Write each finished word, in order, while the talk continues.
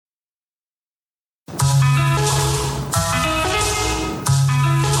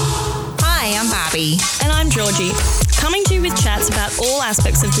Barbie. And I'm Georgie, coming to you with chats about all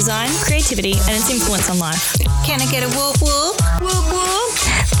aspects of design, creativity, and its influence on life. Can I get a whoop whoop? Whoop whoop.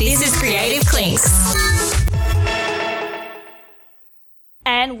 This is Creative Clinks.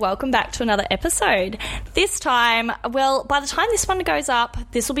 And welcome back to another episode. This time, well, by the time this one goes up,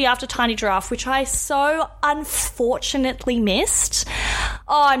 this will be after Tiny Giraffe, which I so unfortunately missed.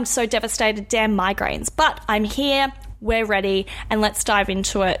 Oh, I'm so devastated. Damn migraines. But I'm here. We're ready, and let's dive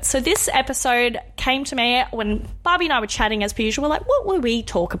into it. So this episode came to me when Barbie and I were chatting as per usual. We're like, what will we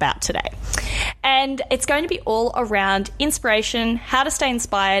talk about today? And it's going to be all around inspiration, how to stay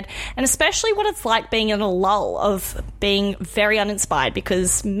inspired, and especially what it's like being in a lull of being very uninspired,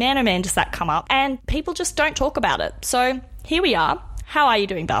 because man, oh man, does that come up. And people just don't talk about it. So here we are. How are you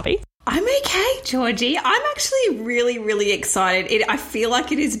doing, Barbie? I'm okay, Georgie. I'm actually really, really excited. I feel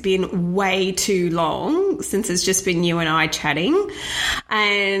like it has been way too long since it's just been you and I chatting,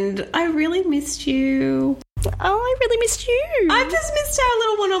 and I really missed you. Oh, I really missed you. I've just missed our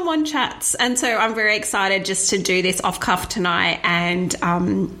little one-on-one chats, and so I'm very excited just to do this off cuff tonight, and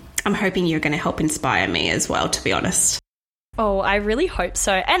I'm hoping you're going to help inspire me as well, to be honest. Oh, I really hope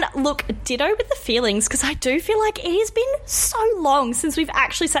so. And look, ditto with the feelings, because I do feel like it has been so long since we've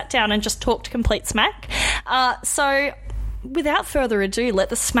actually sat down and just talked complete smack. So without further ado, let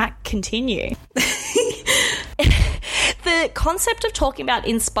the smack continue. The concept of talking about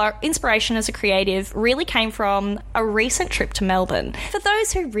inspiration as a creative really came from a recent trip to Melbourne. For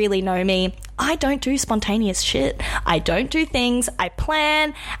those who really know me, I don't do spontaneous shit. I don't do things. I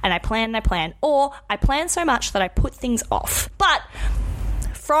plan and I plan and I plan. Or I plan so much that I put things off. But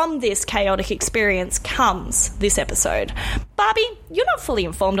from this chaotic experience comes this episode. Barbie, you're not fully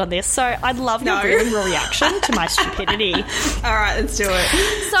informed on this, so I'd love your real reaction to my stupidity. All right, let's do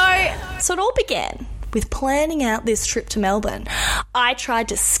it. So it all began with planning out this trip to Melbourne. I tried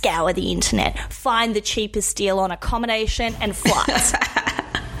to scour the internet, find the cheapest deal on accommodation and flights.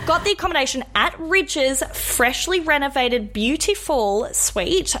 Got the accommodation at Ridge's freshly renovated beautiful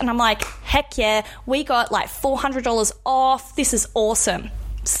suite, and I'm like, heck yeah, we got like $400 off. This is awesome.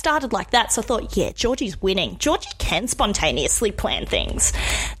 Started like that, so I thought, yeah, Georgie's winning. Georgie can spontaneously plan things.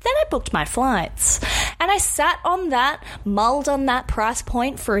 Then I booked my flights, and I sat on that, mulled on that price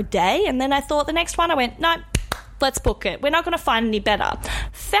point for a day, and then I thought the next one, I went, no, let's book it. We're not going to find any better.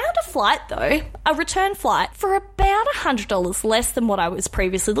 Found a flight, though, a return flight, for about $100 less than what I was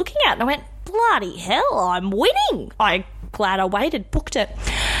previously looking at, and I went, bloody hell, I'm winning. I'm glad I waited, booked it.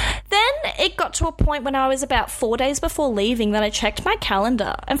 Then it got to a point when I was about 4 days before leaving that I checked my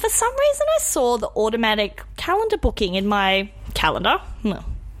calendar, and for some reason I saw the automatic calendar booking in my calendar.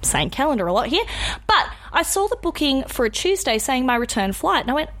 Saying calendar a lot here, but I saw the booking for a Tuesday saying my return flight,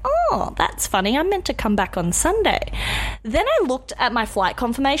 and I went, oh, that's funny, I'm meant to come back on Sunday. Then I looked at my flight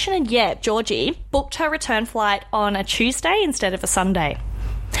confirmation, and yeah, Georgie booked her return flight on a Tuesday instead of a Sunday.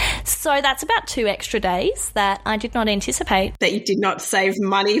 So that's about 2 extra days that I did not anticipate. That you did not save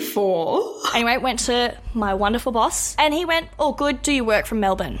money for. Anyway, went to my wonderful boss, and he went, oh, good, do you work from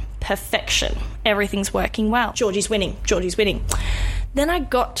Melbourne? Perfection. Everything's working well. Georgie's winning. Georgie's winning. Then I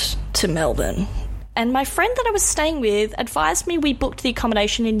got to Melbourne, and my friend that I was staying with advised me we booked the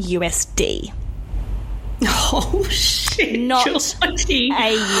accommodation in USD. Oh, shit. Not Georgie.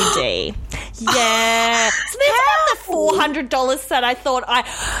 AUD. Yeah. So there's about the $400 that I thought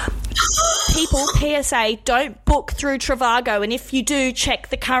People, PSA, don't book through Trivago, and if you do, check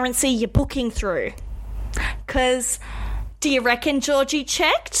the currency you're booking through. Because, do you reckon Georgie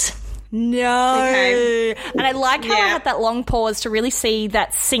checked? No. Okay. And I like how I had that long pause to really see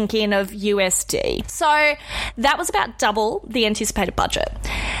that sink in of USD. So that was about double the anticipated budget.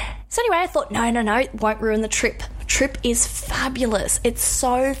 So anyway, I thought, no, it won't ruin the trip. Trip is fabulous. It's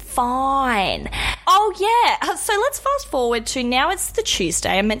so fine. Oh, yeah. So let's fast forward to now it's the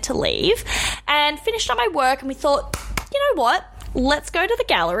Tuesday. I'm meant to leave and finished up my work, and we thought, you know what? Let's go to the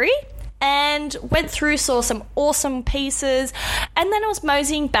gallery. And went through, saw some awesome pieces, and then I was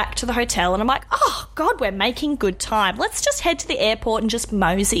moseying back to the hotel, and I'm like, oh, God, we're making good time. Let's just head to the airport and just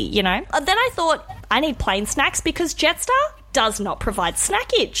mosey, you know? And then I thought, I need plain snacks because Jetstar does not provide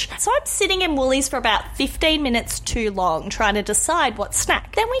snackage. So I'm sitting in Woolies for about 15 minutes too long trying to decide what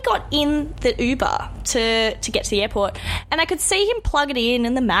snack. Then we got in the Uber to get to the airport, and I could see him plug it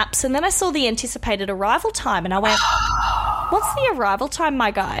in the maps, and then I saw the anticipated arrival time, and I went, what's the arrival time,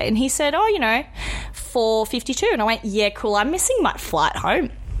 my guy? And he said, 4:52. And I went, yeah, cool, I'm missing my flight home.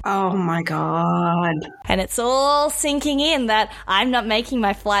 Oh, my God. And it's all sinking in that I'm not making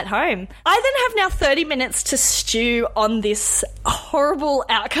my flight home. I then have now 30 minutes to stew on this horrible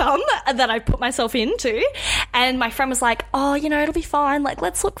outcome that I put myself into. And my friend was like, oh, it'll be fine. Like,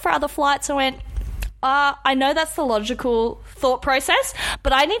 let's look for other flights. I went, I know that's the logical thought process,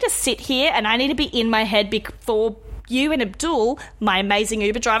 but I need to sit here and I need to be in my head before you and Abdul, my amazing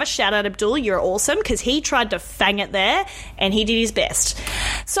Uber driver. Shout out, Abdul, you're awesome, because he tried to fang it there and he did his best.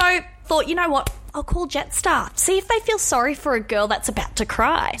 So thought, you know what, I'll call Jetstar, see if they feel sorry for a girl that's about to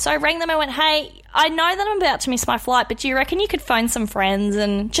cry. So I rang them and went, hey, I know that I'm about to miss my flight, but do you reckon you could phone some friends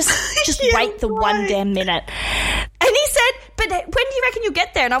and just wait the one damn minute? And he said, but when do you reckon you'll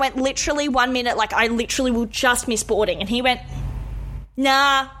get there? And I went, literally 1 minute, like I literally will just miss boarding. And he went,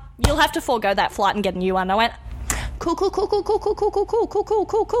 nah, you'll have to forego that flight and get a new one. I went, cool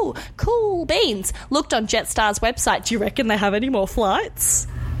beans. Looked on Jetstar's website. Do you reckon they have any more flights?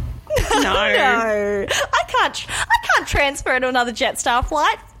 No. No. I can't transfer to another Jetstar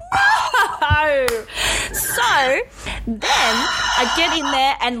flight. No. So then I get in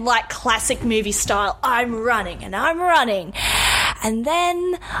there and, like classic movie style, I'm running. And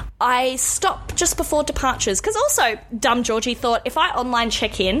then I stop just before departures, because also dumb Georgie thought if I online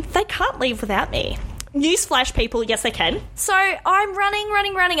check in, they can't leave without me. Newsflash, people, yes they can. So I'm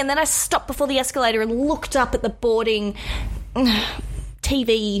running, and then I stopped before the escalator and looked up at the boarding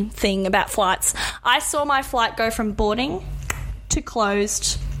TV thing about flights. I saw my flight go from boarding to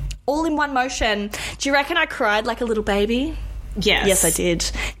closed, all in one motion. Do you reckon I cried like a little baby? Yes. Yes, I did.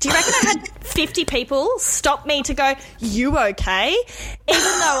 Do you reckon I had 50 people stop me to go, you okay? Even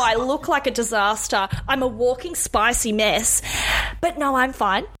though I look like a disaster, I'm a walking spicy mess. But no, I'm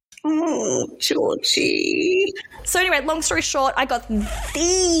fine. Oh, Georgie. So anyway, long story short, I got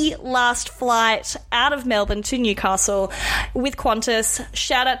the last flight out of Melbourne to Newcastle with Qantas.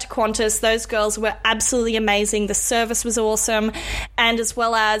 Shout out to Qantas. Those girls were absolutely amazing. The service was awesome. And as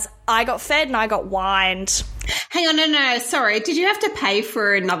well as I got fed and I got wined. Hang on, no, sorry. Did you have to pay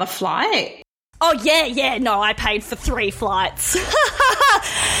for another flight? Oh, yeah. No, I paid for 3 flights.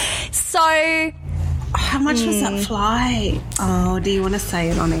 So... How much was that flight? Oh, do you want to say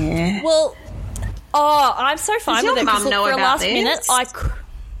it on air? Well, I'm so fine with it. Does your mum know for a about last this? minute,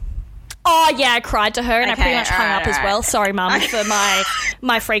 I cried to her and I pretty much hung up as well. Sorry, Mum, for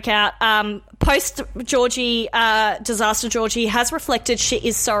my freak out. Post Georgie, disaster Georgie has reflected. She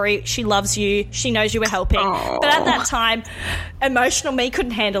is sorry. She loves you. She knows you were helping. Oh. But at that time, emotional me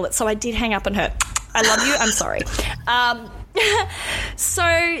couldn't handle it, so I did hang up on her. I love you. I'm sorry. So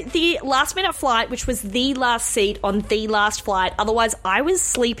the last minute flight, which was the last seat on the last flight, otherwise I was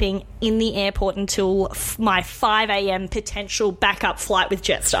sleeping in the airport until my 5 a.m. potential backup flight with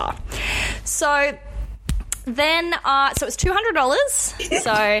Jetstar. So then, so it was $200.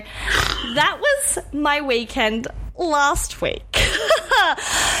 So that was my weekend last week.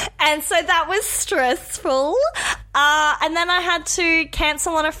 And so that was stressful. And then I had to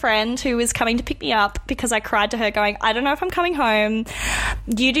cancel on a friend who was coming to pick me up because I cried to her going, I don't know if I'm coming home.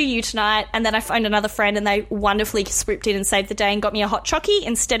 You do you tonight. And then I phoned another friend and they wonderfully swooped in and saved the day and got me a hot chockey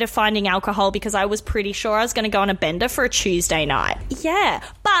instead of finding alcohol because I was pretty sure I was going to go on a bender for a Tuesday night. Yeah.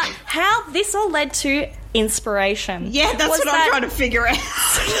 But how this all led to inspiration. Yeah, that's what I'm trying to figure out.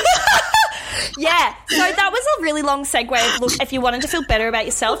 Yeah, so that was a really long segue. Look, if you wanted to feel better about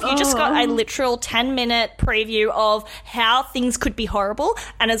yourself, you just got a literal 10-minute preview of how things could be horrible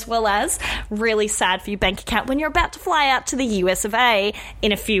and as well as really sad for your bank account when you're about to fly out to the US of A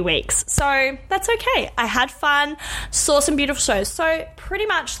in a few weeks. So that's okay. I had fun, saw some beautiful shows. So pretty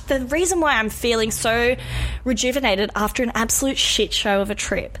much the reason why I'm feeling so rejuvenated after an absolute shit show of a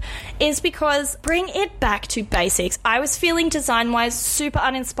trip is because bring it back to basics. I was feeling design-wise super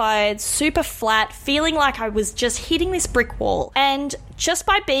uninspired, super flat, feeling like I was just hitting this brick wall. And just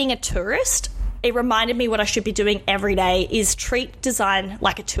by being a tourist, it reminded me what I should be doing every day is treat design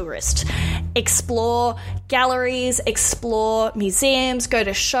like a tourist. Explore galleries, explore museums, go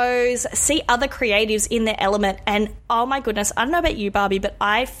to shows, see other creatives in their element. And oh my goodness, I don't know about you, Barbie, but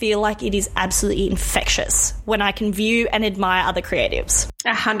I feel like it is absolutely infectious when I can view and admire other creatives.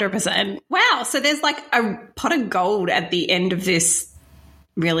 100%. Wow. So there's like a pot of gold at the end of this.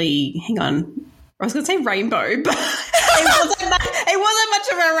 Really, hang on. I was going to say rainbow, but it wasn't much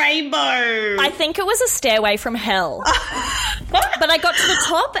of a rainbow. I think it was a stairway from hell. But I got to the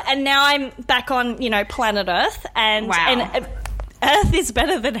top and now I'm back on, planet Earth. And, wow. And Earth is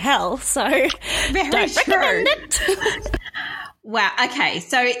better than hell, so don't recommend it. Wow. Okay.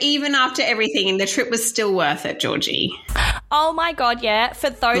 So even after everything, the trip was still worth it, Georgie. Oh, my God, yeah. For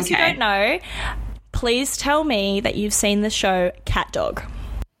those who don't know, please tell me that you've seen the show Cat Dog.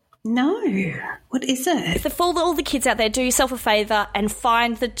 No. What is it? For all the kids out there, do yourself a favour and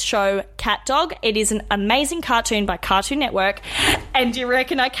find the show Cat Dog. It is an amazing cartoon by Cartoon Network. And do you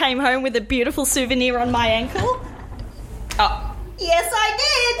reckon I came home with a beautiful souvenir on my ankle? Oh. Yes,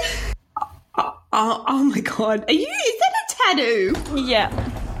 I did. Oh my God. Is that a tattoo? Yeah.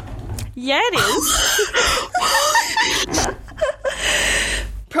 Yeah, it is.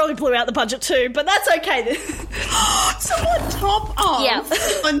 Probably blew out the budget too, but that's okay. So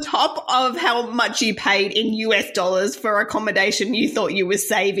on top of how much you paid in US dollars for accommodation you thought you were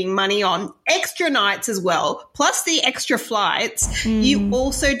saving money on, extra nights as well, plus the extra flights, you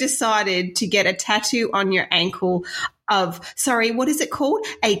also decided to get a tattoo on your ankle of, sorry, what is it called?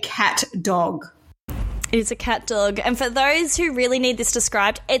 A cat dog. It is a cat dog. And for those who really need this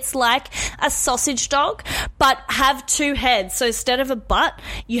described, it's like a sausage dog, but have two heads. So instead of a butt,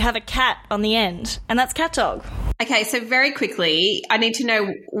 you have a cat on the end. And that's cat dog. Okay, so very quickly, I need to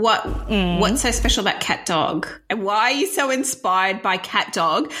know what's so special about cat dog, and why are you so inspired by cat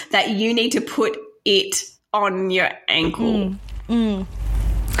dog that you need to put it on your ankle?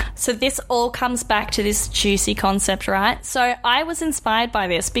 So this all comes back to this juicy concept, right? So I was inspired by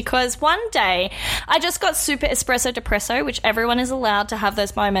this because one day I just got super espresso depresso, which everyone is allowed to have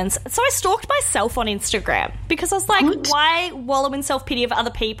those moments. So I stalked myself on Instagram because I was like, why wallow in self-pity of other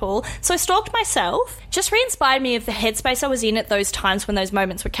people? So I stalked myself. Just re-inspired me of the headspace I was in at those times when those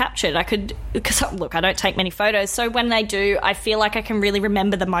moments were captured. Because look, I don't take many photos. So when I do, I feel like I can really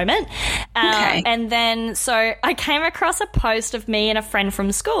remember the moment. Okay. And then so I came across a post of me and a friend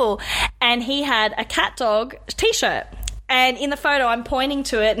from school, and he had a cat dog t-shirt. And in the photo, I'm pointing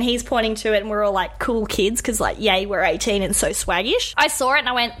to it and he's pointing to it, and we're all like cool kids because, like, yay, we're 18 and so swaggish. I saw it and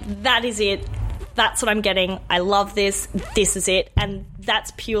I went, that is it. That's what I'm getting. I love this. This is it. And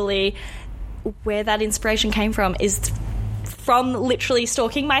that's purely where that inspiration came from, is from literally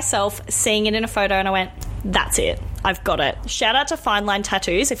stalking myself, seeing it in a photo, and I went, that's it. I've got it. Shout out to Fine Line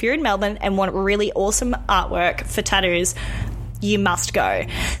Tattoos. If you're in Melbourne and want really awesome artwork for tattoos, you must go.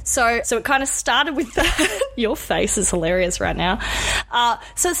 So it kind of started with that. Your face is hilarious right now.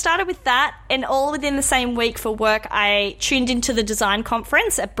 So it started with that, and all within the same week for work, I tuned into the design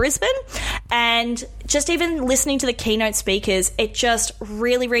conference at Brisbane, and just even listening to the keynote speakers, it just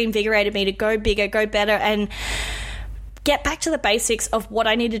really reinvigorated me to go bigger, go better, and get back to the basics of what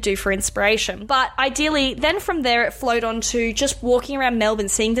I need to do for inspiration. But ideally, then from there, it flowed on to just walking around Melbourne,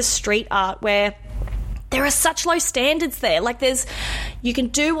 seeing the street art where there are such low standards there. Like, you can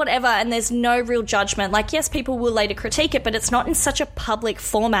do whatever and there's no real judgment. Like, yes, people will later critique it, but it's not in such a public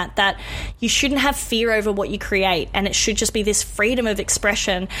format that you shouldn't have fear over what you create, and it should just be this freedom of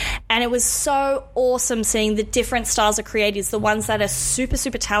expression. And it was so awesome seeing the different styles of creators, the ones that are super,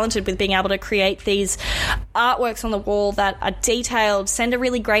 super talented with being able to create these artworks on the wall that are detailed, send a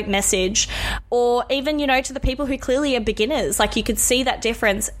really great message, or even, to the people who clearly are beginners. Like, you could see that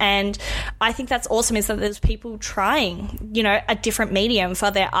difference. And I think that's awesome, is that there's people trying, a different medium for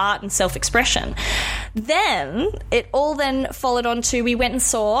their art and self-expression. Then it all then followed on to, we went and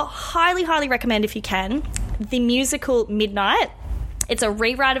saw, highly, highly recommend if you can, the musical Midnight. It's a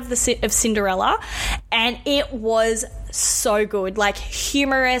rewrite of Cinderella, and it was so good, like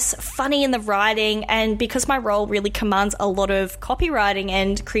humorous, funny in the writing. And because my role really commands a lot of copywriting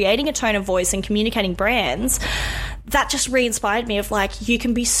and creating a tone of voice and communicating brands, that just re-inspired me of, like, you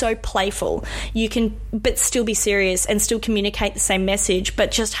can be so playful, you can but still be serious and still communicate the same message,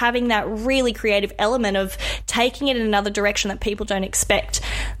 but just having that really creative element of taking it in another direction that people don't expect.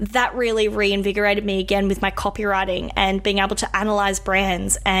 That really reinvigorated me again with my copywriting and being able to analyze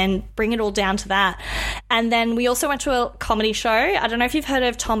brands and bring it all down to that. And then we also went to a comedy show. I don't know if you've heard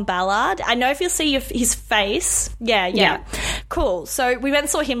of Tom Ballard. I know if you'll see his face. Yeah. Cool. So we went and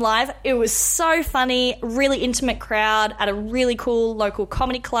saw him live. It was so funny, really intimate crowd at a really cool local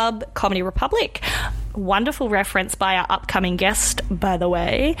comedy club, Comedy Republic. Wonderful reference by our upcoming guest, by the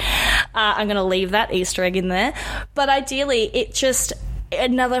way. I'm going to leave that Easter egg in there. But ideally, it just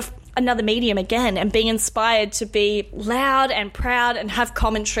another medium again, and being inspired to be loud and proud and have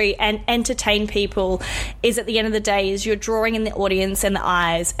commentary and entertain people is, at the end of the day, is you're drawing in the audience and the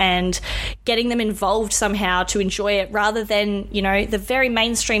eyes and getting them involved somehow to enjoy it, rather than, the very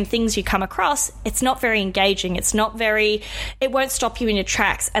mainstream things you come across. It's not very engaging. It won't stop you in your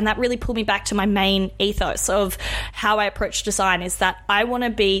tracks. And that really pulled me back to my main ethos of how I approach design, is that I want to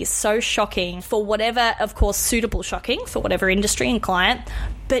be so shocking for whatever, of course, suitable shocking for whatever industry and client,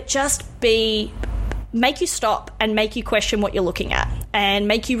 but just make you stop and make you question what you're looking at and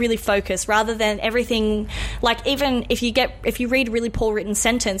make you really focus, rather than everything. Like, even if you read a really poor written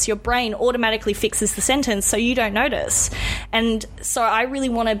sentence, your brain automatically fixes the sentence so you don't notice. And so I really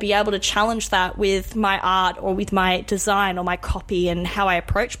want to be able to challenge that with my art or with my design or my copy and how I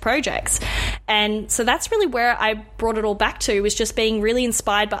approach projects. And so that's really where I brought it all back to, was just being really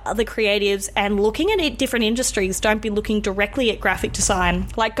inspired by other creatives and looking at different industries. Don't be looking directly at graphic design.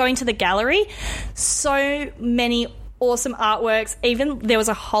 Like going to the gallery, so many awesome artworks. Even there was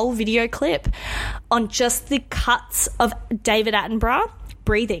a whole video clip on just the cuts of David Attenborough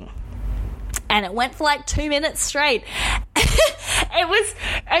breathing. And it went for like 2 minutes straight.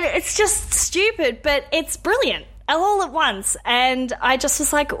 It's just stupid, but it's brilliant all at once. And I just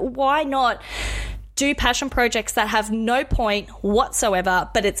was like, why not do passion projects that have no point whatsoever,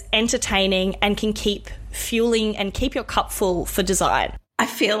 but it's entertaining and can keep fueling and keep your cup full for design? I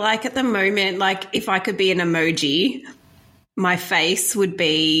feel like at the moment, like if I could be an emoji, my face would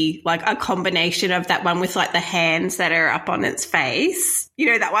be like a combination of that one with like the hands that are up on its face. You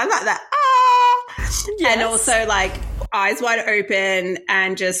know, that one, like that, Yes. And also like eyes wide open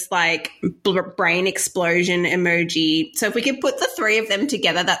and just like brain explosion emoji. So if we could put the three of them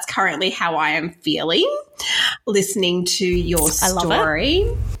together, that's currently how I am feeling listening to your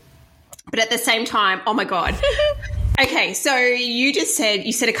story. But at the same time, oh my God. Okay, so you said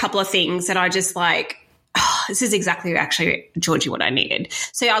a couple of things that I just like, this is exactly actually, Georgie, what I needed.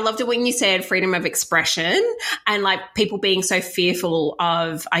 So I loved it when you said freedom of expression and like people being so fearful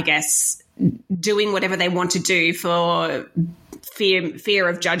of, I guess, doing whatever they want to do for fear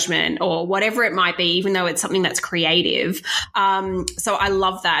of judgment or whatever it might be, even though it's something that's creative. So I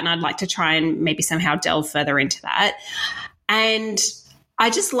love that, and I'd like to try and maybe somehow delve further into that. And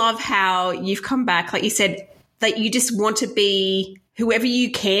I just love how you've come back, like you said, that you just want to be whoever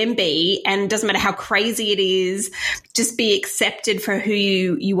you can be, and it doesn't matter how crazy it is, just be accepted for who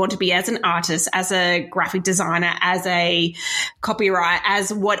you want to be as an artist, as a graphic designer, as a copyright,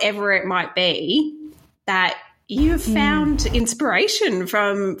 as whatever it might be, that you've found inspiration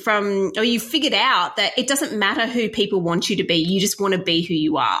from, or you figured out that it doesn't matter who people want you to be. You just want to be who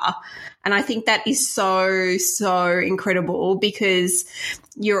you are. And I think that is so, so incredible, because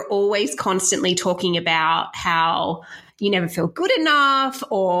you're always constantly talking about how you never feel good enough,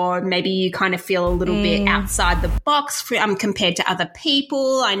 or maybe you kind of feel a little bit outside the box compared to other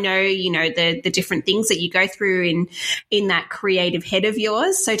people. I know, you know, the different things that you go through in that creative head of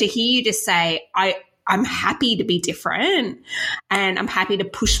yours. So to hear you just say, I'm happy to be different, and I'm happy to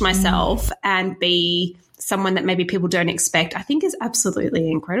push myself and be someone that maybe people don't expect, I think is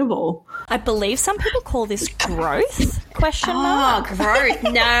absolutely incredible. I believe some people call this growth, question mark. Oh, growth.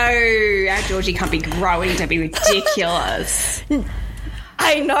 No, our Georgie can't be growing to be ridiculous.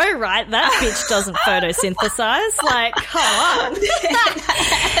 I know, right? That bitch doesn't photosynthesize. Like, come on.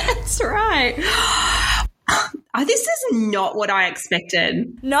 That's right. This is not what I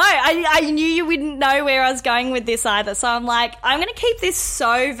expected. No, I knew you wouldn't know where I was going with this either. So I'm like, I'm going to keep this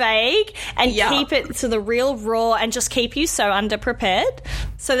so vague and keep it to the real raw and just keep you so underprepared.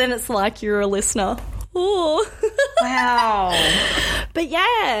 So then it's like you're a listener. Ooh. Wow. But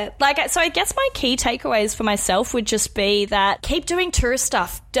yeah, like, so I guess my key takeaways for myself would just be that keep doing tourist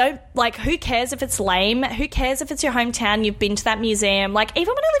stuff. Don't, like, who cares if it's lame? Who cares if it's your hometown? You've been to that museum. Like,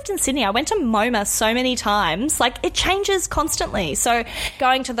 even when I lived in Sydney, I went to MoMA so many times. Like, it changes constantly. So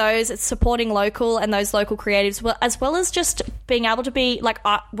going to those, it's supporting local and those local creatives, as well as just being able to be, like,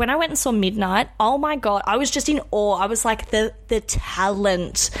 when I went and saw Midnight, oh my God, I was just in awe. I was like, the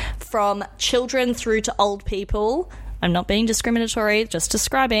talent from children through to old people. I'm not being discriminatory, just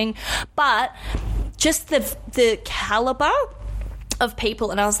describing, but just the caliber of people.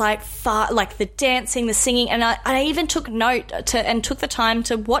 And I was like, like the dancing, the singing, and I even took note and took the time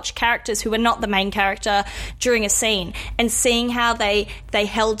to watch characters who were not the main character during a scene, and seeing how they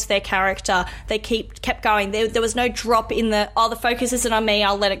held their character. They kept going. There was no drop in the focus isn't on me,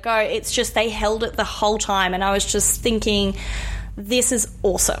 I'll let it go. It's just they held it the whole time, and I was just thinking, this is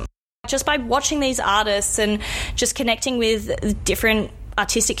awesome. Just by watching these artists and just connecting with different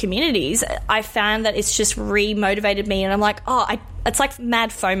artistic communities, I found that it's just re-motivated me, and I'm like, it's like mad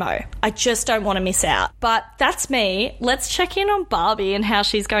FOMO. I just don't want to miss out. But that's me. Let's check in on Barbie and how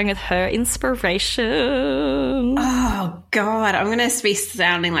she's going with her inspiration. Oh, God, I'm going to be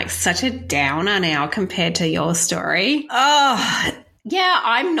sounding like such a downer now compared to your story. Oh, yeah,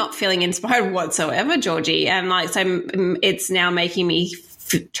 I'm not feeling inspired whatsoever, Georgie. And like, so it's now making me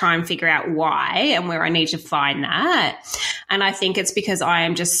try and figure out why and where I need to find that. And I think it's because I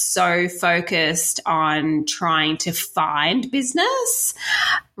am just so focused on trying to find business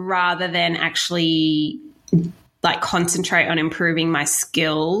rather than actually like concentrate on improving my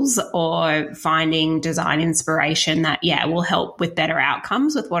skills or finding design inspiration that, will help with better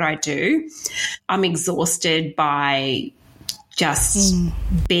outcomes with what I do. I'm exhausted by just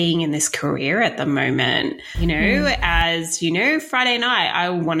being in this career at the moment. You know, as you know, Friday night I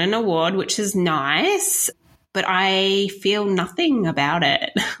won an award, which is nice, but I feel nothing about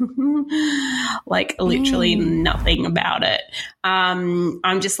it. Like literally nothing about it.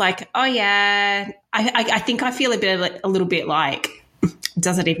 I'm just like, oh yeah, I think I feel a little bit like,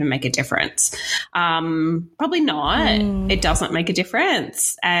 does it even make a difference? Probably not. It doesn't make a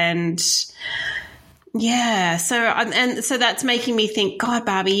difference. And yeah, so that's making me think, God,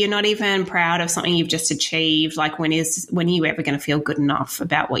 Barbie, you're not even proud of something you've just achieved. Like when are you ever going to feel good enough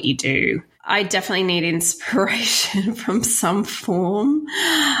about what you do? I definitely need inspiration from some form.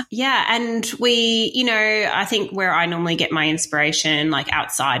 Yeah, and I think where I normally get my inspiration, like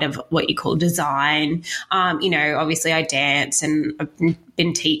outside of what you call design, obviously I dance and I've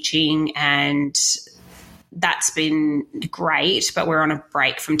been teaching, and that's been great, but we're on a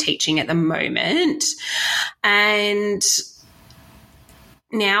break from teaching at the moment. And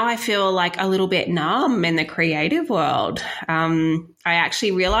now I feel like a little bit numb in the creative world. I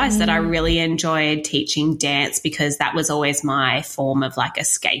actually realized that I really enjoyed teaching dance because that was always my form of like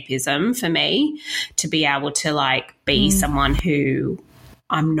escapism for me, to be able to like be someone who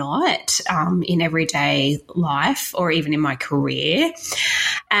I'm not in everyday life or even in my career.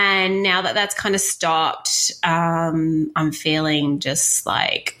 And now that that's kind of stopped, I'm feeling just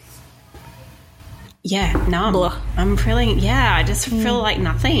like, numb. Blah. I just feel like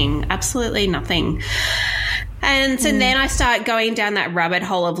nothing, absolutely nothing. And so then I start going down that rabbit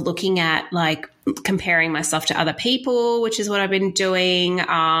hole of looking at like comparing myself to other people, which is what I've been doing,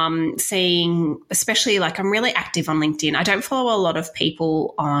 seeing, especially like I'm really active on LinkedIn. I don't follow a lot of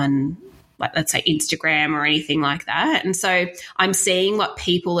people on, like, let's say Instagram or anything like that. And so I'm seeing what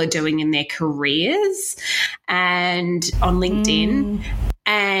people are doing in their careers and on LinkedIn.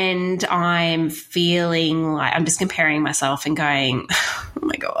 And I'm feeling like I'm just comparing myself and going, oh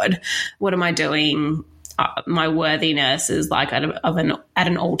my God, what am I doing? My worthiness is like at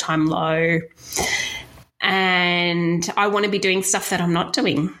an all-time low. And I want to be doing stuff that I'm not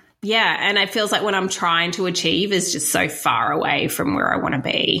doing. Yeah, and it feels like what I'm trying to achieve is just so far away from where I want to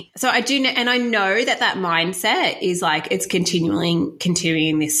be. So I do, and I know that mindset is like it's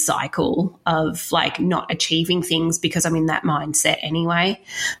continuing this cycle of like not achieving things because I'm in that mindset anyway.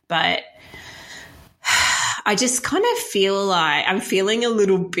 But I just kind of feel like I'm feeling a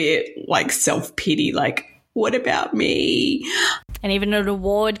little bit like self-pity, like, what about me? And even an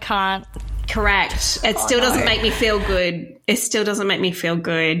award can't. Correct. It still doesn't make me feel good. It still doesn't make me feel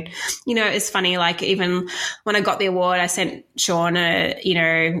good. You know, it's funny, like even when I got the award, I sent Sean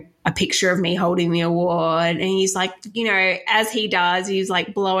a picture of me holding the award, and he's like, as he does, he's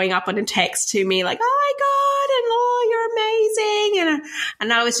like blowing up on a text to me like, oh my God, and you're amazing.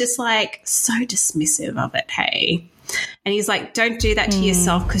 And I was just like so dismissive of it, hey. And he's like, don't do that to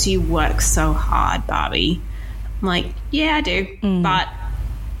yourself because you work so hard, Barbie. I'm like, yeah, I do, but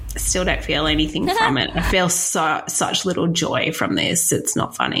I still don't feel anything from it. I feel such little joy from this. It's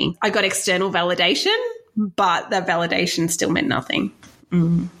not funny. I got external validation, but that validation still meant nothing.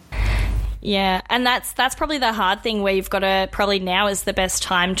 Yeah, and that's probably the hard thing where you've got to probably now is the best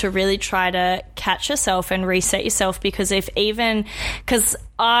time to really try to catch yourself and reset yourself, because because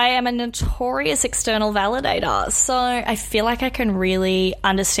I am a notorious external validator, so I feel like I can really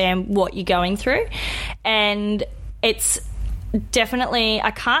understand what you're going through, and it's definitely,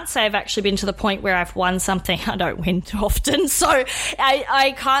 I can't say I've actually been to the point where I've won something. I don't win too often, so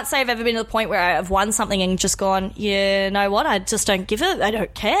I can't say I've ever been to the point where I've won something and just gone, you know what, I just don't give it, I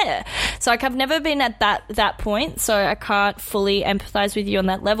don't care. So I've never been at that point, so I can't fully empathise with you on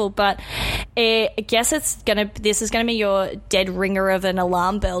that level. But I guess this is gonna be your dead ringer of an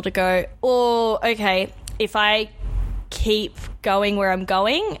alarm bell to go, oh, okay, if I keep going where I'm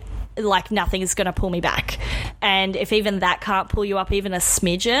going, like nothing is going to pull me back. And if even that can't pull you up even a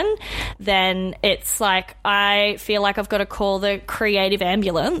smidgen, then it's like I feel like I've got to call the creative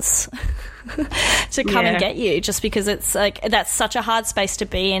ambulance to come and get you, just because it's like that's such a hard space to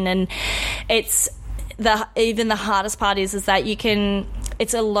be in. And it's even the hardest part is that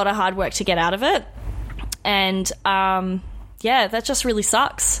it's a lot of hard work to get out of it. And that just really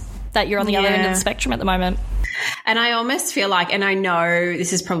sucks that you're on the other end of the spectrum at the moment. And I almost feel like, and I know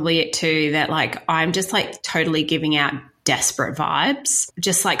this is probably it too, that like I'm just like totally giving out desperate vibes,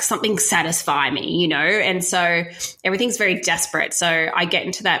 just like something satisfy me, and so everything's very desperate. So I get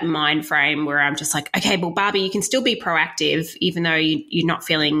into that mind frame where I'm just like, okay, well, Barbie, you can still be proactive even though you're not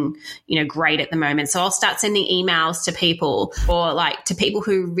feeling, great at the moment. So I'll start sending emails to people, or like to people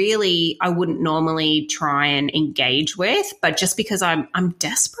who really I wouldn't normally try and engage with, but just because I'm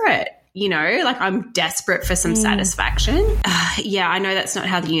desperate. like I'm desperate for some satisfaction. Yeah, I know that's not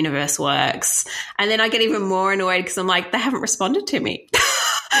how the universe works. And then I get even more annoyed because I'm like, they haven't responded to me.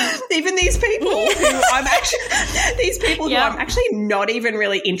 Even these people who I'm actually not even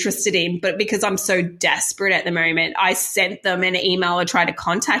really interested in, but because I'm so desperate at the moment, I sent them an email or tried to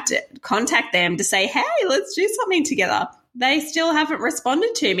contact them to say, hey, let's do something together. They still haven't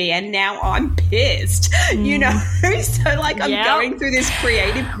responded to me, and now I'm pissed, So like I'm going through this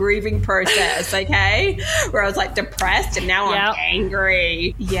creative grieving process, okay, where I was like depressed and now I'm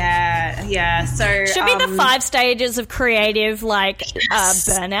angry. Yeah. So should be the 5 stages of creative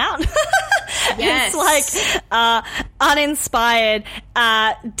burnout. Yes. It's like uninspired,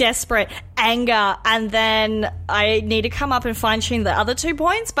 desperate, anger, and then I need to come up and fine-tune the other 2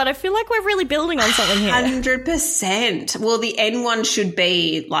 points, but I feel like we're really building on something here. 100%. Well, the end one should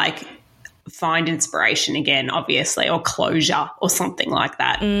be like find inspiration again, obviously, or closure or something like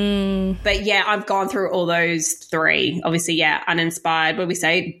that. But yeah, I've gone through all those 3. Obviously, uninspired, what do we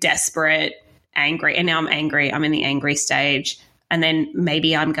say? Desperate, angry, and now I'm angry. I'm in the angry stage. And then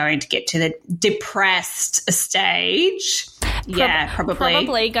maybe I'm going to get to the depressed stage. Probably.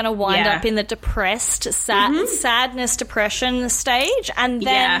 Probably going to wind up in the depressed, sadness, depression stage. And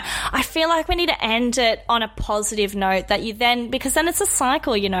then I feel like we need to end it on a positive note because then it's a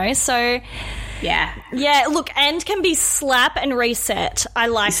cycle, So yeah, look, end can be slap and reset. I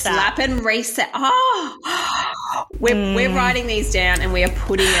like that. Slap and reset. Oh, we're writing these down and we are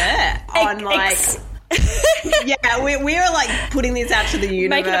putting it on we are like putting this out to the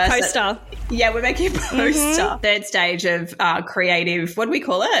universe. Making a poster. We're making a poster. 3rd stage of creative, what do we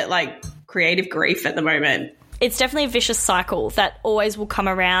call it? Like creative grief at the moment. It's definitely a vicious cycle that always will come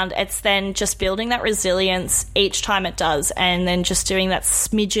around. It's then just building that resilience each time it does, and then just doing that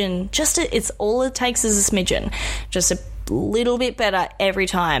smidgen. It's all it takes is a smidgen. Just a little bit better every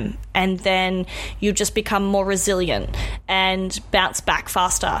time, and then you just become more resilient and bounce back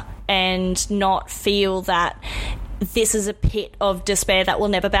faster and not feel that this is a pit of despair that will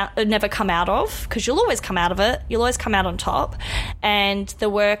never come out of, because you'll always come out of it. You'll always come out on top. And the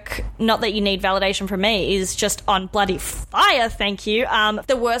work, not that you need validation from me, is just on bloody fire, thank you.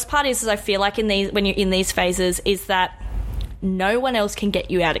 The worst part is I feel like when you're in these phases is that no one else can get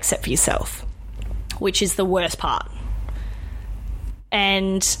you out except for yourself, which is the worst part.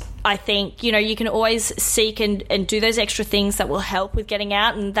 And I think, you can always seek and do those extra things that will help with getting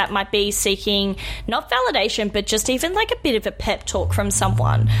out, and that might be seeking not validation, but just even like a bit of a pep talk from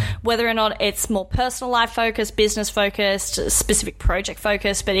someone, whether or not it's more personal life focused, business focused, specific project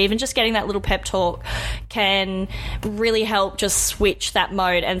focused, but even just getting that little pep talk can really help just switch that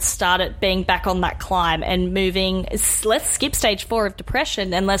mode and start it being back on that climb and moving. Let's skip stage 4 of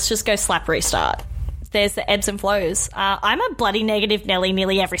depression and let's just go slap restart. There's the ebbs and flows. I'm a bloody negative Nelly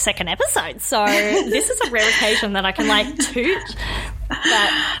nearly every second episode, so this is a rare occasion that I can toot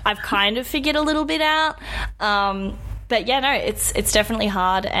that I've kind of figured a little bit out. But yeah, no, it's definitely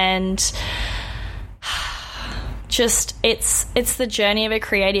hard, and just it's the journey of a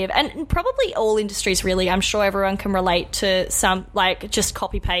creative, and probably all industries really. I'm sure everyone can relate to some, just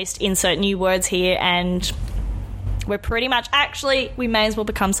copy paste, insert new words here, and we're pretty much, we may as well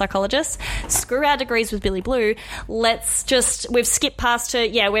become psychologists. Screw our degrees with Billy Blue. We've skipped past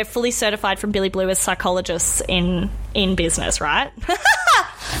to, we're fully certified from Billy Blue as psychologists in business, right?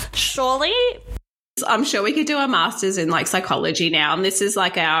 Surely. I'm sure we could do a master's in psychology now, and this is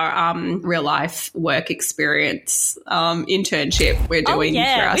our real life work experience internship we're doing for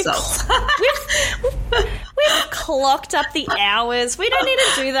ourselves. We've clocked up the hours. We don't need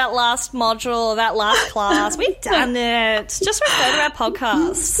to do that last module or that last class. We've done it. Just refer to our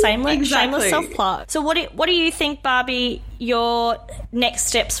podcast. Shameless self-plug. So what do you think, Barbie, your next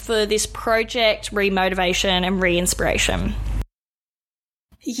steps for this project, remotivation and re-inspiration?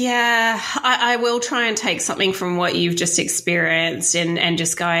 Yeah, I will try and take something from what you've just experienced and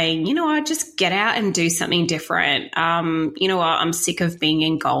just going, just get out and do something different. I'm sick of being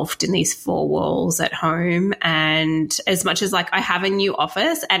engulfed in these 4 walls at home. And as much as I have a new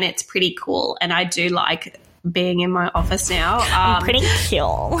office and it's pretty cool, and I do like being in my office now. Pretty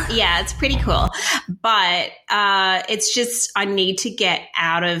cool. Yeah, it's pretty cool. But it's just I need to get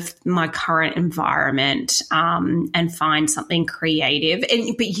out of my current environment and find something creative.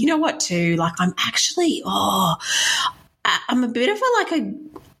 But you know what too? I'm actually, I'm a bit of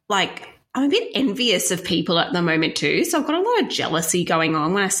I'm a bit envious of people at the moment too. So I've got a lot of jealousy going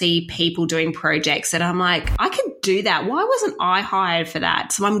on when I see people doing projects that I'm like, I could do that. Why wasn't I hired for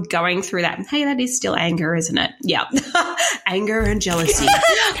that? So I'm going through that. Hey, that is still anger, isn't it? Yeah. Anger and jealousy.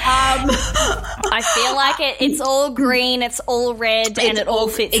 I feel like it's all green, it's all red, and it all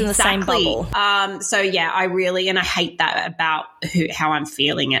fits in the same bubble. So yeah, I hate that about how I'm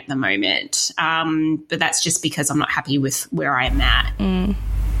feeling at the moment. But that's just because I'm not happy with where I am at.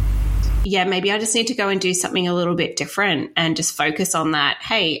 Yeah, maybe I just need to go and do something a little bit different and just focus on that.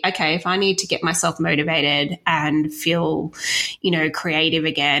 Hey, okay, if I need to get myself motivated and feel, creative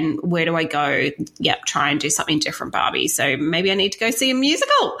again, where do I go? Yep, try and do something different, Barbie. So maybe I need to go see a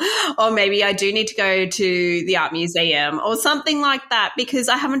musical, or maybe I do need to go to the art museum or something like that, because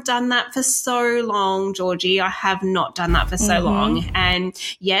I haven't done that for so long, Georgie. I have not done that for so long. And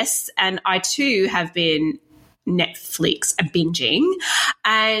yes, and I too have been Netflix binging,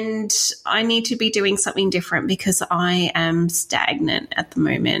 and I need to be doing something different because I am stagnant at the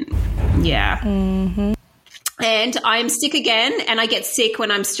moment. Yeah. And I'm sick again, and I get sick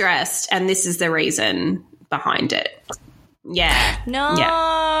when I'm stressed, and this is the reason behind it. Yeah. No.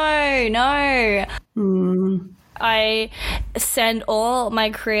 I send all my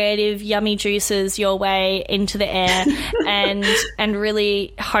creative yummy juices your way into the air and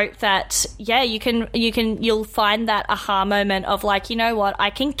really hope that you'll find that aha moment of like, you know what, I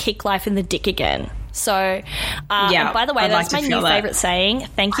can kick life in the dick again. So and by the way, that's my new favorite saying.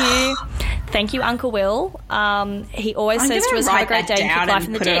 Thank you, Uncle Will. He always says to us, have a great day and kick life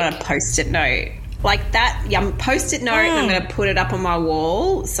in the dick. Put it on a post-it note like that. Yeah, post-it note, and I'm going to put it up on my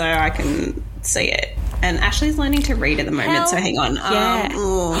wall so I can see it. And Ashley's learning to read at the moment, so hang on. Yeah.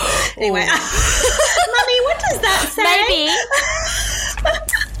 Anyway, Mummy, what does that say?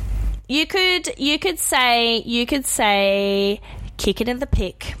 Maybe you could say kick it in the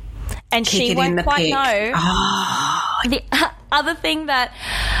pick, and she won't quite know. The other thing that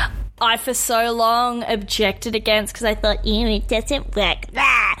I for so long objected against because I thought, it doesn't work.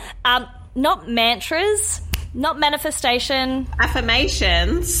 Not mantras, not manifestation,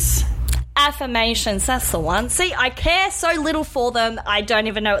 affirmations, that's the one. See, I care so little for them, I don't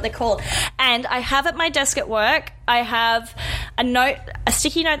even know what they're called. And I have at my desk at work, I have a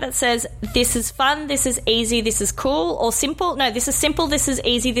sticky note that says, this is fun, this is easy, this is cool, or simple. No, this is simple, this is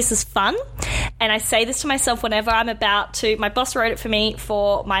easy, this is fun. And I say this to myself whenever I'm about to, my boss wrote it for me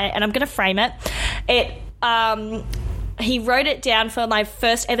and I'm going to frame it. He wrote it down for my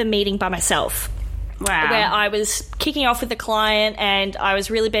first ever meeting by myself. Wow. Where I was kicking off with a client and I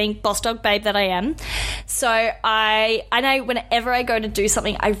was really being boss dog babe that I am. So I know whenever I go to do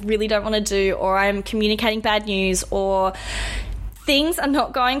something I really don't want to do, or I'm communicating bad news, or things are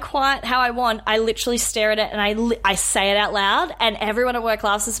not going quite how I want, I literally stare at it and I say it out loud, and everyone at work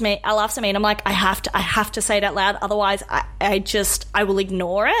laughs at me, and I'm like, I have to say it out loud, otherwise I will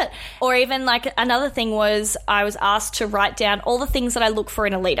ignore it. Or even like another thing was I was asked to write down all the things that I look for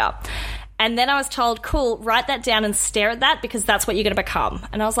in a leader. And then I was told, cool, write that down and stare at that because that's what you're going to become.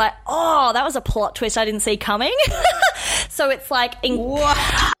 And I was like, oh, that was a plot twist I didn't see coming. So it's like... and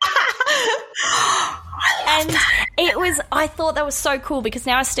I thought that was so cool because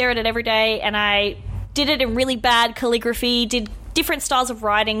now I stare at it every day, and I did it in really bad calligraphy, did different styles of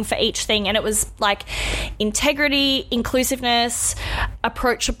writing for each thing, and it was like integrity, inclusiveness,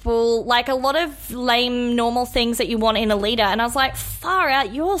 approachable, like a lot of lame normal things that you want in a leader. And I was like, far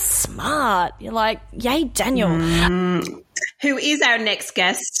out, you're smart. You're like, yay, Daniel. Who is our next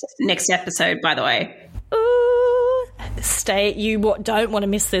guest next episode, by the way? Ooh, you don't want to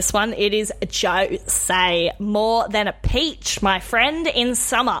miss this one. It is Jose, more than a peach, my friend, in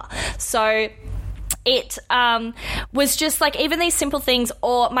summer. So it was just like even these simple things,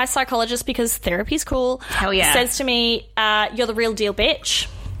 or my psychologist, because therapy's cool, hell yeah, says to me, you're the real deal, bitch.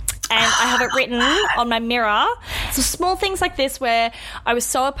 And I have it written on my mirror. So small things like this where I was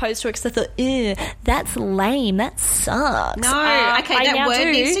so opposed to it because I thought, ew, that's lame, that sucks. No, okay, that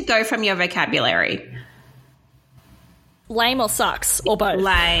word needs to go from your vocabulary. Lame or sucks, or both?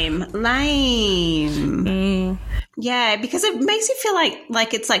 Lame. Yeah, because it makes you feel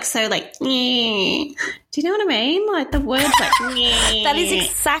like it's like so like, do you know what I mean? Like the word's like, that is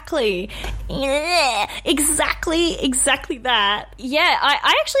exactly that. Yeah,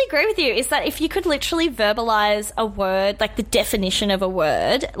 I actually agree with you, is that if you could literally verbalize a word, like the definition of a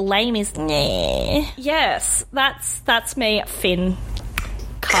word, lame is yes, that's me, Finn.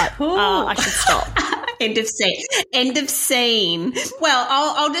 Cut. I should stop. End of scene. End of scene. Well,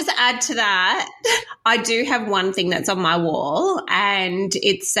 I'll just add to that. I do have one thing that's on my wall, and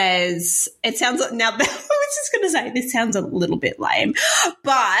it says, it sounds like, now I was just going to say this sounds a little bit lame,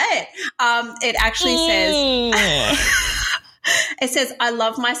 but it actually says, it says, I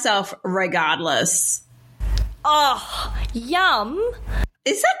love myself regardless. Oh, yum.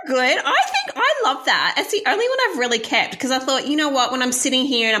 Is that good? I think I love that. It's the only one I've really kept because I thought, you know what, when I'm sitting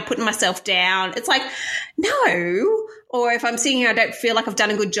here and I'm putting myself down, it's like, no. Or if I'm sitting here, I don't feel like I've done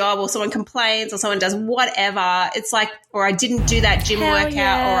a good job, or someone complains or someone does whatever. It's like, or I didn't do that gym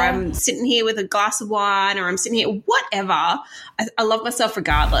workout, or I'm sitting here with a glass of wine, or I'm sitting here, whatever. I love myself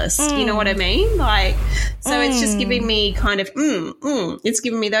regardless. You know what I mean? Like, so it's just giving me kind of, it's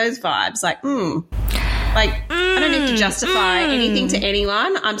giving me those vibes like, Like, I don't need to justify anything to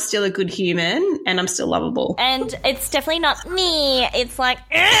anyone. I'm still a good human and I'm still lovable. And it's definitely not me. It's like,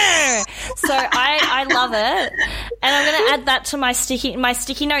 ugh. So I love it. And I'm going to add that to my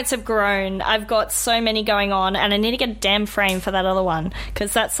sticky notes have grown. I've got so many going on, and I need to get a damn frame for that other one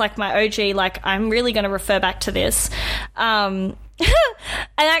because that's like my OG. Like, I'm really going to refer back to this. And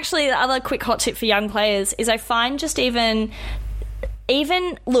actually, the other quick hot tip for young players is I find just even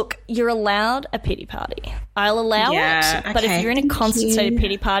look, you're allowed a pity party. I'll allow it. But if you're in a constant state of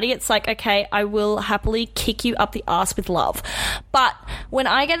pity party, it's like, okay, I will happily kick you up the arse with love. But when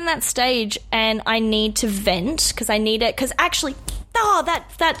I get in that stage and I need to vent because I need it, because actually,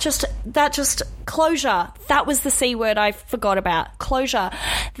 that just closure. That was the C word I forgot about. Closure.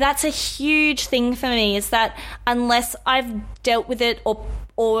 That's a huge thing for me, is that unless I've dealt with it or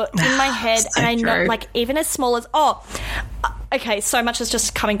in my head, so and I know, like, even as small as, okay, so much is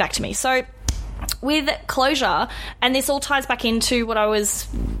just coming back to me. So with closure, and this all ties back into what I was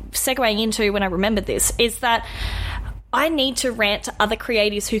segueing into when I remembered this, is that I need to rant to other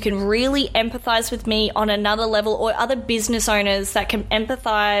creatives who can really empathize with me on another level, or other business owners that can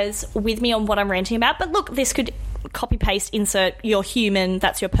empathize with me on what I'm ranting about. But look, this could copy paste, insert, you're human,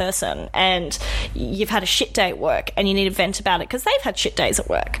 that's your person, and you've had a shit day at work and you need to vent about it because they've had shit days at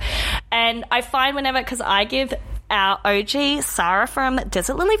work. And I find whenever, because I give our OG Sarah from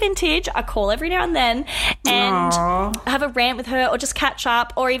Desert Lily Vintage a call every now and then and have a rant with her, or just catch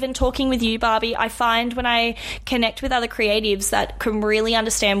up, or even talking with you, Barbie, I find when I connect with other creatives that can really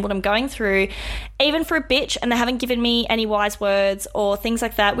understand what I'm going through, even for a bitch, and they haven't given me any wise words or things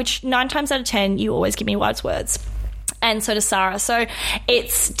like that, which 9 times out of 10 you always give me wise words, and so does Sarah. So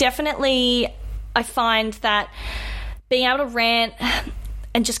it's definitely, I find that being able to rant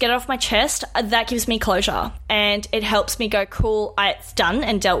and just get it off my chest, that gives me closure, and it helps me go, cool, it's done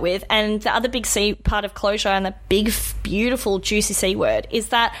and dealt with. And the other big C part of closure, and the big, beautiful, juicy C word, is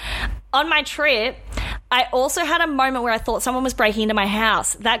that on my trip, I also had a moment where I thought someone was breaking into my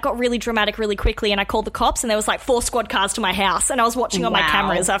house. That got really dramatic really quickly, and I called the cops, and there was like 4 squad cars to my house, and I was watching on my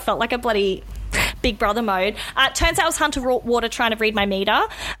cameras. I felt like a bloody Big Brother mode. Turns out it was Hunter Water trying to read my meter.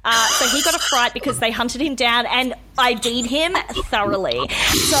 So he got a fright because they hunted him down and ID'd him thoroughly.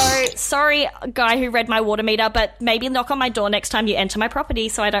 So sorry, guy who read my water meter, but maybe knock on my door next time you enter my property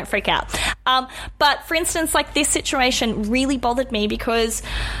so I don't freak out. But for instance, like, this situation really bothered me because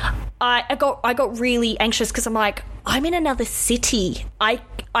I got really anxious because I'm like, I'm in another city.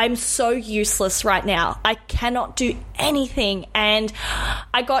 I'm so useless right now. I cannot do anything. And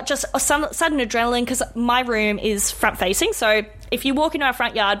I got just a sudden adrenaline because my room is front facing. So if you walk into our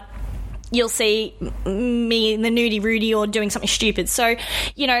front yard, you'll see me in the nudie Rudy or doing something stupid. So,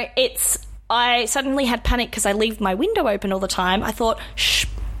 you know, I suddenly had panic because I leave my window open all the time. I thought, shh.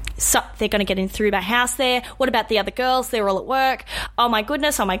 So they're going to get in through my house there. What about the other girls? They're all at work. Oh my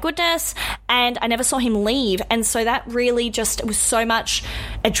goodness. And I never saw him leave. And so that really just, it was so much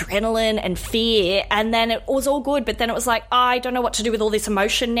adrenaline and fear. And then it was all good. But then it was like, I don't know what to do with all this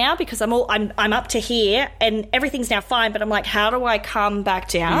emotion now because I'm up to here and everything's now fine. But I'm like, how do I come back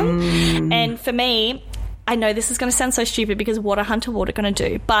down? And for me, I know this is going to sound so stupid because what are Hunter Water going to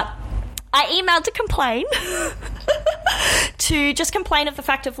do? But I emailed to complain, to just complain of the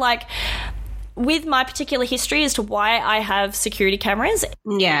fact of, like, with my particular history as to why I have security cameras.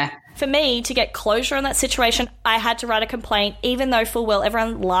 Yeah. For me to get closure on that situation, I had to write a complaint, even though full well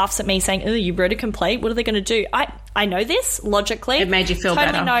everyone laughs at me saying, oh, you wrote a complaint? What are they going to do? I know this logically. It made you feel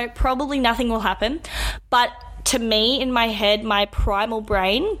better. Totally no, probably nothing will happen. But to me, in my head, my primal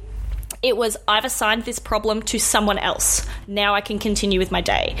brain, it was, I've assigned this problem to someone else. Now I can continue with my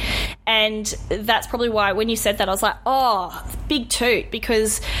day. And that's probably why when you said that, I was like, oh, big toot,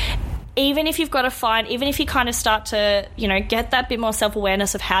 because even if you've got to find, even if you kind of start to, you know, get that bit more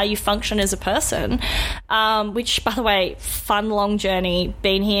self-awareness of how you function as a person, which, by the way, fun, long journey,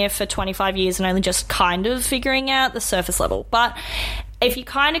 been here for 25 years and only just kind of figuring out the surface level. But if you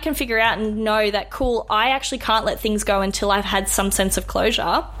kind of can figure out and know that, cool, I actually can't let things go until I've had some sense of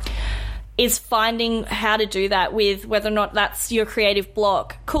closure, is finding how to do that with whether or not that's your creative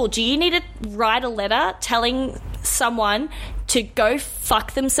block. Cool, do you need to write a letter telling someone to go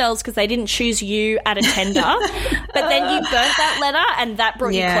fuck themselves because they didn't choose you at a tender, but then you burnt that letter and that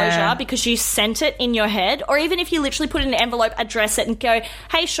brought you closure because you sent it in your head? Or even if you literally put it in an envelope, address it and go,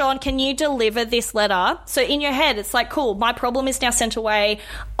 hey, Sean, can you deliver this letter? So in your head, it's like, cool, my problem is now sent away.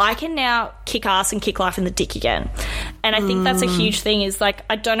 I can now kick ass and kick life in the dick again. And I think that's a huge thing, is like,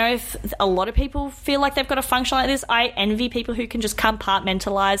 I don't know if a lot of people feel like they've got to function like this. I envy people who can just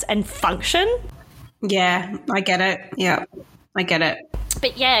compartmentalize and function. Yeah, I get it. Yeah, I get it.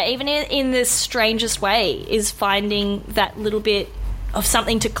 But yeah, even in the strangest way, is finding that little bit of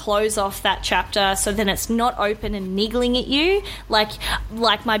something to close off that chapter so then it's not open and niggling at you, like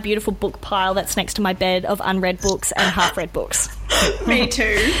my beautiful book pile that's next to my bed of unread books and half-read books. Me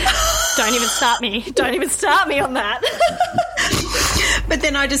too. Don't even start me. Don't even start me on that. But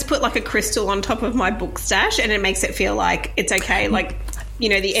then I just put like a crystal on top of my book stash and it makes it feel like it's okay, like, you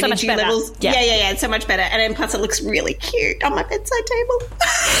know, the energy levels. Yeah, it's so much better. And then plus it looks really cute on my bedside table.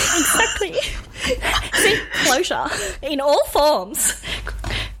 Exactly. See, closure in all forms.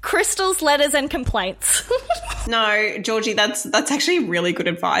 Crystals, letters and complaints. No, Georgie, that's actually really good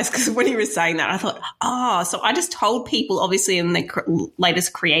advice, because when you were saying that, I thought, so I just told people, obviously in the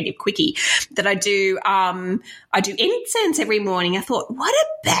latest creative quickie, that I do incense every morning. I thought, what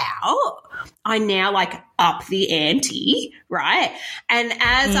about I now like up the ante, right? And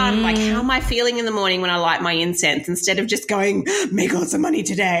as I'm like, how am I feeling in the morning when I light my incense? Instead of just going, make lots of money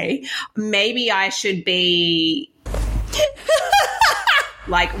today, maybe I should be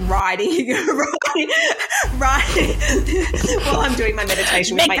like writing while I'm doing my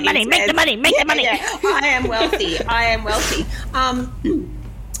meditation with my incense. Make the money. Yeah. I am wealthy.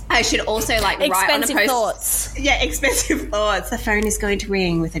 I should also like write on a post. Thoughts. Yeah, expensive thoughts. The phone is going to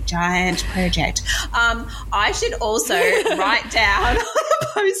ring with a giant project. I should also write down on a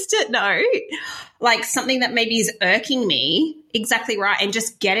Post-it note like something that maybe is irking me, exactly right, and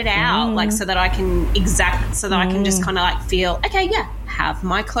just get it out, like so that I can just kind of like feel, okay, yeah, have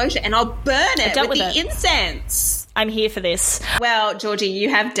my closure, and I'll burn it with the incense. I'm here for this. Well, Georgie, you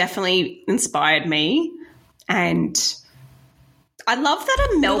have definitely inspired me, and I love that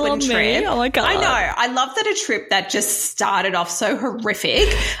a Melbourne trip. Oh my God. I know. I love that a trip that just started off so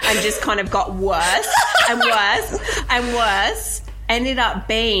horrific and just kind of got worse and worse and worse ended up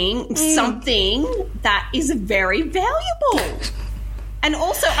being something that is very valuable. And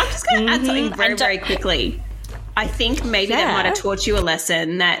also, I'm just going to add something very, very quickly. I think maybe that might have taught you a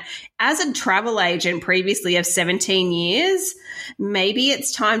lesson that as a travel agent previously of 17 years, maybe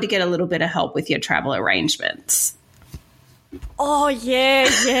it's time to get a little bit of help with your travel arrangements. Oh,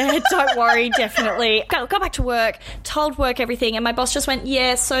 yeah, don't worry, definitely. Go back to work, told work everything, and my boss just went,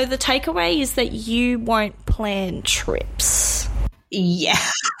 yeah, so the takeaway is that you won't plan trips. Yeah.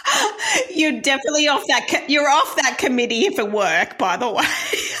 You're definitely off that you're off that committee for work, by the way.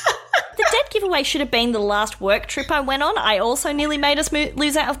 The dead giveaway should have been the last work trip I went on. I also nearly made us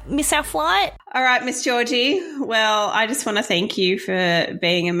miss our flight. All right, Miss Georgie. Well, I just want to thank you for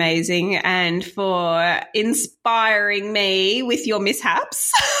being amazing and for inspiring me with your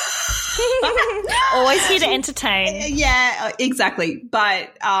mishaps. Always here to entertain. Yeah, exactly.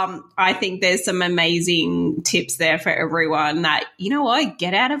 But I think there's some amazing tips there for everyone that, you know what,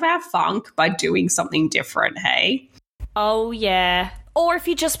 get out of our funk by doing something different, hey? Oh, yeah. Or if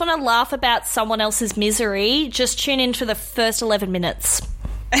you just want to laugh about someone else's misery, just tune in for the first 11 minutes.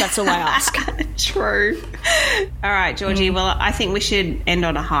 That's all I ask. True. All right, Georgie. Well, I think we should end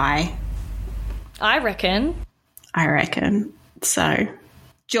on a high. I reckon. So,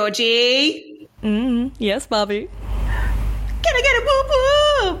 Georgie. Yes, Barbie. Can I get a whoop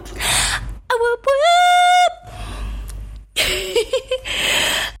whoop? A whoop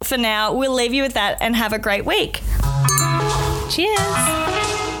whoop. For now, we'll leave you with that and have a great week. Cheers.